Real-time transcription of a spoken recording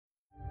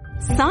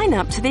Sign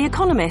up to The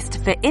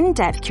Economist for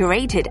in-depth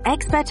curated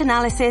expert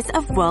analysis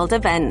of world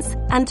events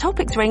and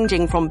topics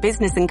ranging from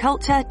business and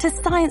culture to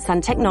science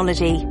and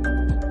technology.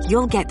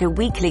 You'll get the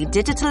weekly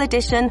digital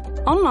edition,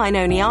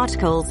 online-only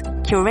articles,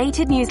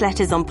 curated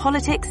newsletters on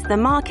politics, the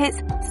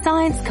markets,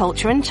 science,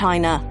 culture and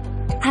China,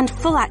 and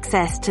full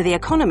access to The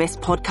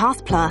Economist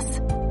Podcast Plus.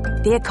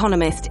 The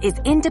Economist is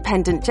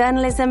independent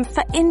journalism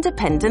for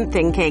independent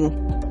thinking.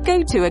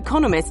 Go to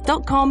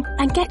economist.com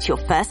and get your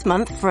first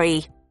month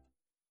free.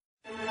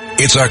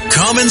 It's a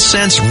common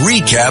sense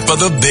recap of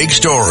the big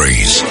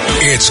stories.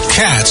 It's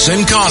Katz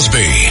and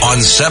Cosby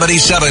on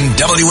 77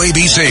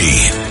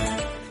 WABC.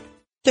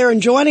 There and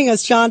joining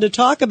us, John, to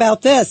talk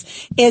about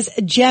this is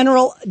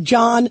General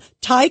John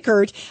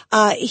Teichert.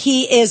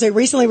 He is a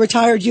recently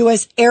retired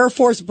U.S. Air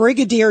Force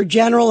Brigadier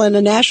General and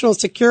a national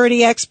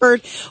security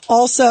expert,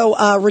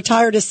 also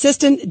retired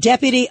Assistant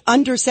Deputy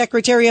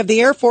Undersecretary of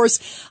the Air Force.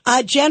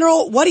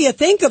 General, what do you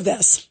think of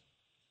this?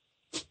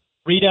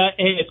 Rita,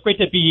 hey, it's great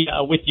to be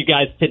with you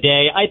guys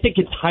today. I think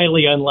it's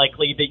highly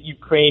unlikely that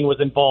Ukraine was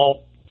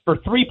involved for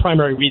three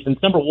primary reasons.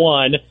 Number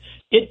one,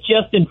 it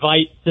just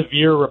invites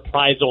severe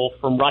reprisal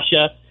from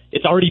Russia.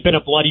 It's already been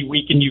a bloody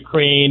week in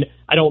Ukraine.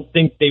 I don't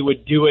think they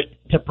would do it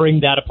to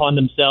bring that upon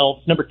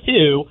themselves. Number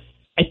two,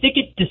 I think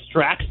it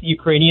distracts the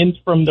Ukrainians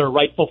from their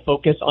rightful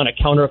focus on a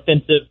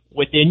counteroffensive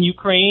within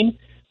Ukraine,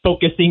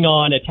 focusing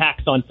on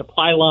attacks on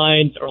supply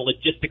lines or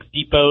logistics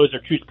depots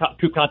or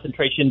troop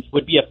concentrations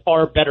would be a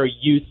far better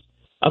use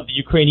of the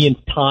Ukrainians'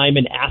 time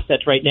and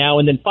assets right now.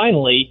 And then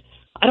finally,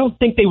 I don't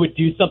think they would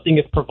do something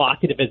as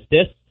provocative as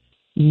this,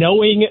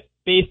 knowing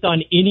based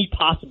on any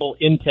possible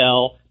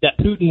intel that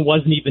Putin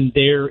wasn't even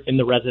there in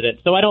the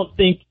residence. So I don't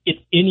think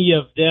it's any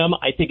of them.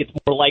 I think it's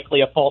more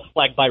likely a false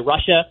flag by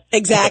Russia.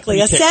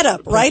 Exactly. A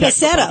setup, right? A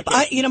setup.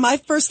 My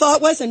first thought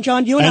was, and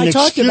John, you and I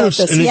talked about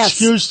this. An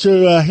excuse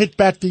to hit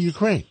back to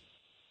Ukraine.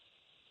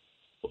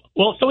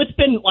 Well, so it's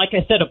been, like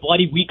I said, a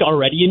bloody week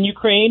already in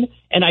Ukraine,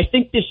 and I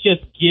think this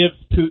just gives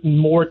Putin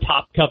more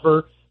top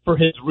cover for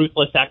his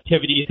ruthless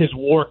activities, his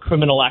war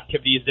criminal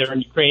activities there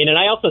in Ukraine. And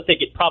I also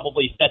think it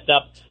probably sets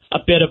up a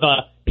bit of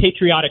a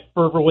patriotic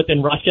fervor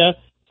within Russia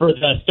for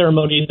the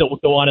ceremonies that will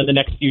go on in the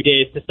next few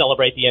days to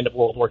celebrate the end of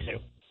World War II.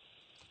 Wow.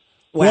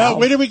 Well,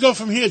 where do we go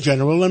from here,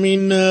 General? I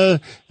mean,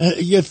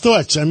 your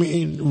thoughts. I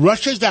mean,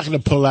 Russia's not going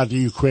to pull out of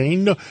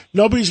Ukraine. No,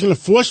 nobody's going to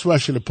force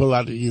Russia to pull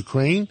out of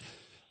Ukraine.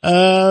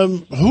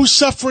 Who's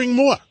suffering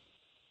more?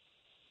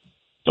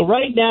 So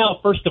right now,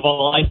 first of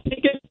all, I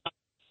think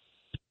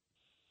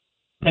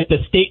that the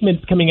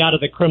statements coming out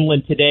of the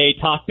Kremlin today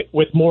talk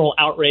with moral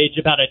outrage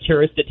about a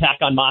terrorist attack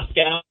on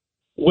Moscow,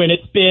 when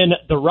it's been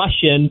the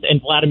Russians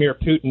and Vladimir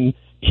Putin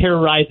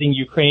terrorizing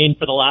Ukraine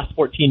for the last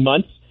 14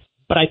 months.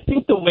 But I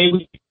think the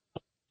way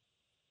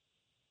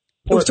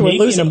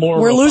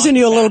we're losing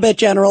you a little bit,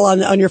 General,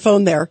 on your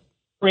phone there.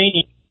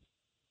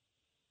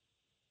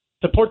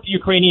 Support the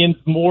Ukrainians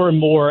more and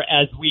more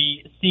as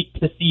we seek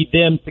to see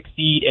them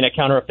succeed in a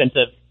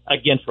counteroffensive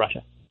against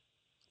Russia.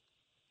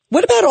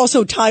 What about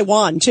also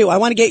Taiwan, too? I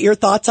want to get your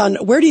thoughts on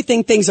where do you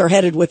think things are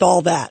headed with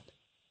all that?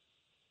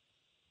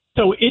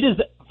 So it is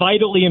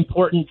vitally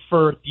important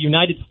for the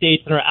United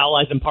States and our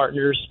allies and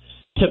partners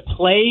to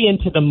play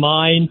into the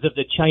minds of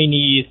the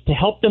Chinese to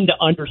help them to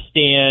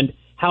understand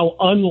how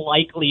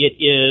unlikely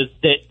it is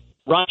that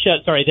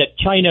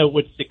China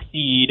would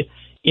succeed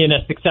in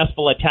a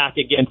successful attack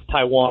against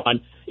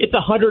Taiwan. It's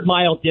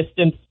 100-mile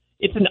distance.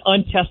 It's an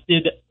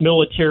untested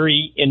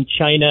military in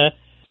China,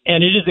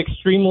 and it is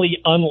extremely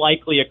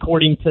unlikely,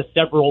 according to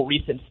several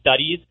recent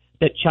studies,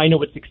 that China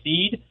would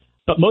succeed.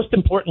 But most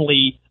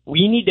importantly,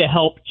 we need to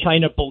help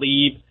China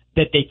believe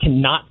that they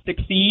cannot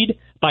succeed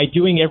by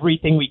doing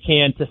everything we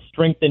can to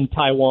strengthen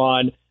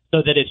Taiwan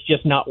so that it's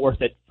just not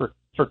worth it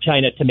for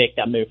China to make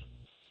that move.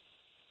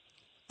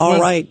 All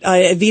right.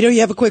 Vito, you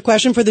have a quick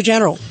question for the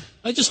General.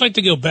 I'd just like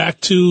to go back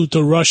to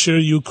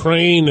Russia,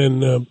 Ukraine,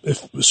 and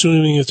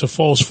assuming it's a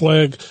false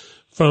flag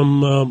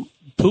from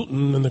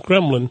Putin and the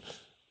Kremlin,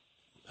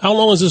 how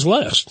long does this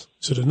last?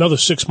 Is it another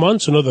 6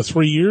 months, another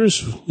 3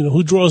 years? You know,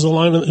 who draws the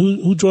line?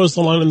 Who draws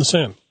the line in the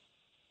sand?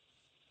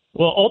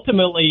 Well,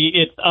 ultimately,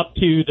 it's up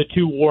to the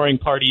two warring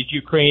parties,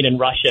 Ukraine and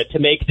Russia, to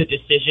make the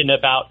decision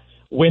about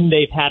when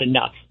they've had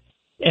enough.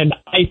 And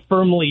I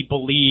firmly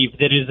believe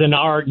that it is in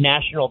our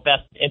national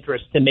best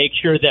interest to make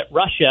sure that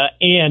Russia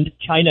and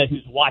China,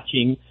 who's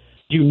watching,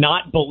 do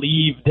not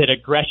believe that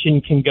aggression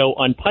can go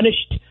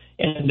unpunished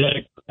and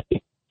that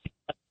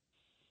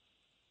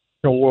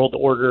a world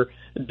order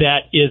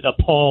that is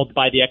appalled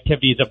by the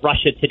activities of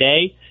Russia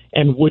today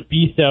and would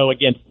be so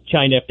against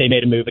China if they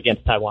made a move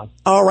against Taiwan.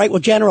 All right. Well,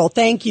 General,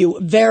 thank you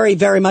very,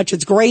 very much.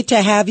 It's great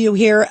to have you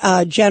here,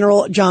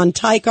 General John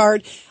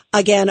Teichert.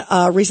 Again,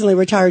 recently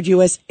retired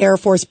U.S. Air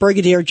Force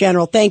Brigadier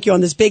General. Thank you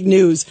on this big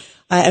news.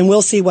 And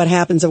we'll see what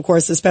happens, of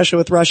course, especially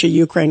with Russia,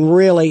 Ukraine.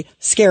 Really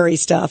scary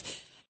stuff.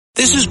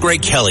 This is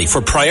Greg Kelly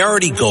for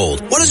Priority Gold.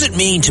 What does it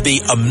mean to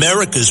be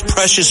America's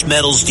precious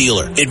metals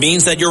dealer? It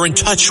means that you're in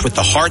touch with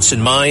the hearts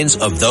and minds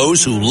of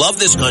those who love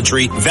this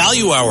country,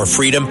 value our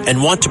freedom,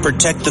 and want to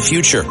protect the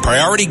future.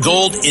 Priority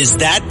Gold is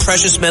that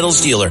precious metals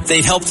dealer.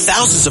 They've helped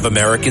thousands of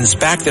Americans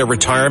back their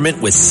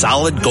retirement with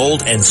solid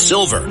gold and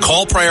silver.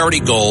 Call Priority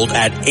Gold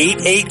at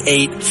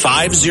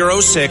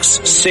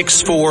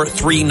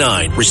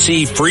 888-506-6439.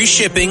 Receive free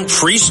shipping,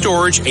 free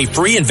storage, a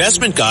free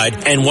investment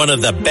guide, and one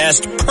of the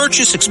best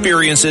purchase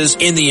experiences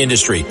in the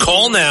industry.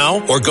 Call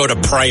now or go to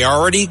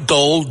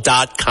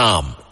PriorityGold.com.